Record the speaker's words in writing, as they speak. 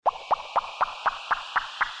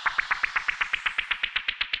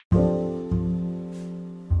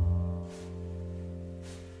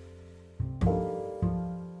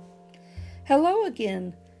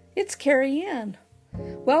again. It's Carrie Ann.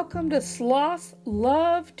 Welcome to Sloths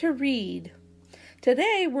Love to Read.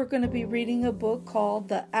 Today we're going to be reading a book called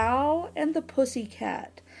The Owl and the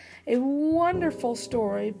Pussycat, a wonderful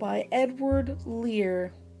story by Edward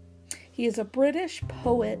Lear. He is a British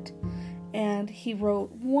poet and he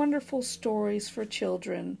wrote wonderful stories for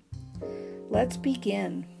children. Let's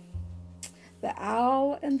begin. The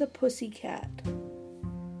Owl and the Pussycat.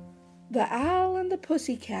 The owl and the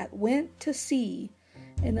pussycat went to sea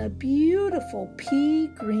in a beautiful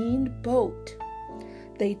pea-green boat.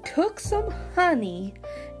 They took some honey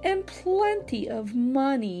and plenty of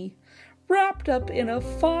money wrapped up in a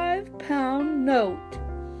 5-pound note.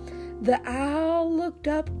 The owl looked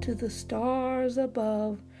up to the stars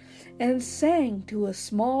above and sang to a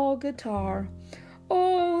small guitar,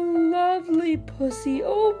 "Oh, lovely pussy,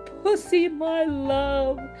 oh, pussy, my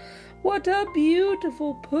love, what a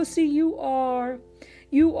beautiful pussy you are.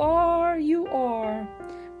 You are,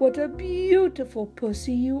 what a beautiful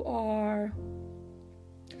pussy you are."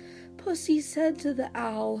 Pussy said to the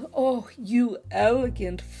owl, "Oh, you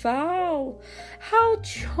elegant fowl, how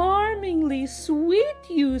charmingly sweet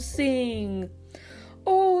you sing.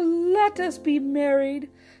 Oh, let us be married,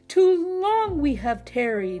 too long we have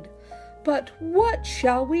tarried, but what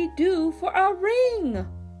shall we do for our ring?"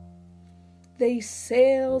 They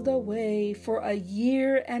sailed away for a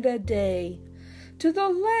year and a day to the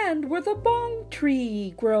land where the bong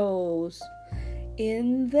tree grows.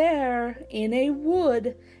 In a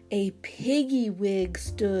wood, a piggy wig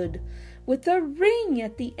stood with a ring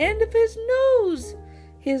at the end of his nose.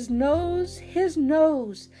 His nose,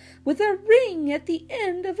 with a ring at the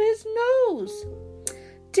end of his nose.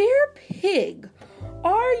 "Dear pig,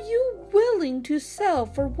 are you willing to sell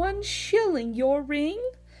for 1 shilling your ring?"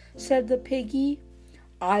 said the piggy.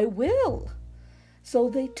 "I will." So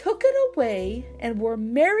they took it away and were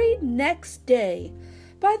married next day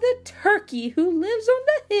by the turkey who lives on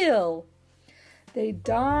the hill. They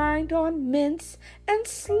dined on mince and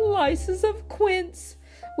slices of quince,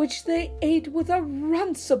 which they ate with a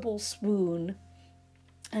runcible spoon.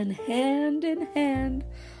 And hand in hand,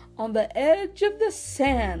 on the edge of the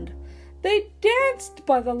sand, they danced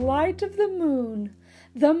by the light of the moon.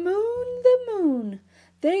 The moon,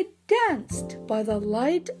 they danced by the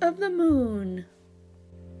light of the moon.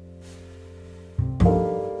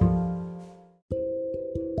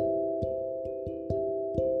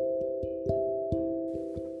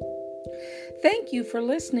 Thank you for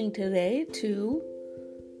listening today to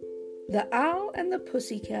The Owl and the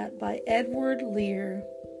Pussycat by Edward Lear.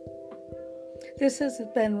 This has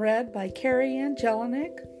been read by Carrie Ann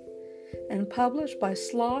and published by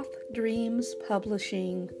Sloth Dreams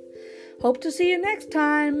Publishing. Hope to see you next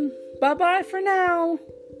time. Bye-bye for now.